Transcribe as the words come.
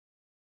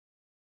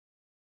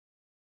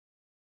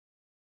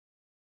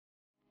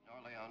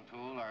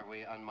Are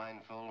we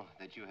unmindful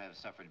that you have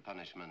suffered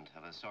punishment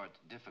of a sort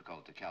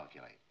difficult to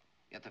calculate?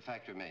 Yet the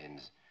fact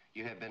remains,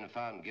 you have been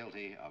found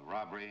guilty of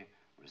robbery,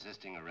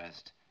 resisting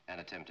arrest, and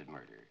attempted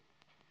murder.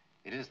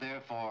 It is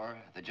therefore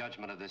the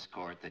judgment of this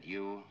court that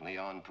you,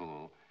 Leon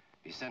Poole,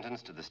 be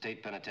sentenced to the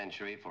state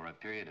penitentiary for a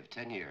period of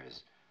 10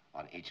 years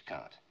on each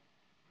count.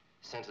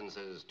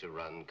 Sentences to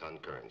run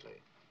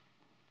concurrently.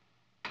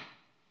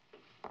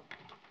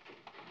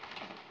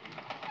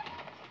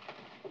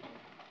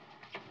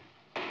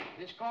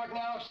 This court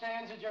now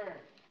stands adjourned.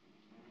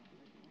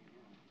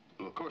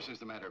 Well, of course, there's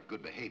the matter of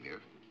good behavior.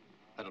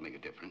 That'll make a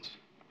difference.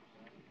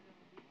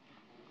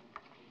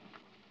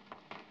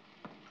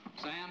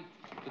 Sam,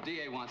 the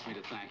DA wants me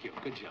to thank you.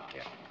 Good job.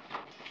 Yeah.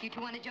 You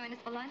two want to join us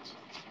for lunch?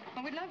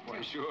 Oh, we'd love to.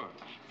 Why, sure.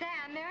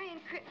 Sam, Mary,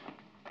 and Chris...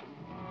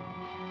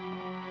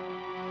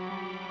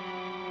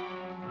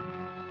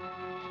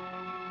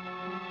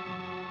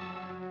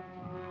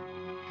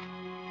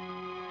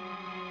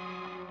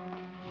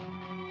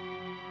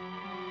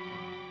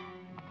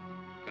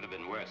 Could have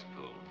been worse,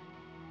 Poole.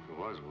 It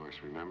was worse,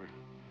 remember?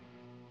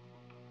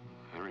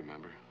 I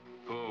remember.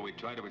 Poole, we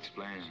tried to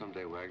explain.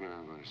 Someday, Wagner,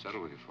 I'm going to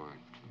settle with you for it.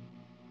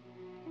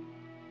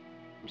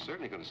 I'm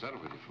certainly going to settle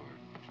with you for it.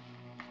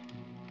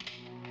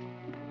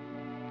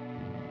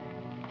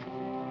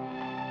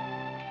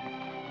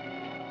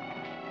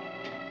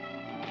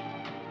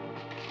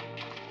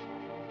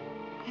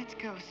 Let's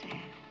go,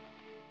 Sam.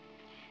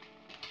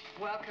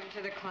 Welcome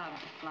to the club,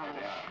 Lila.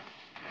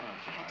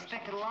 I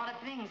expected a lot of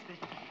things,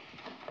 but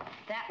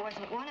that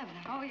wasn't one of them.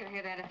 Oh, you'll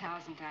hear that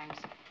 1,000 times.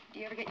 Do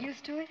you ever get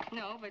used to it?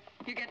 No, but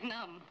you get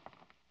numb.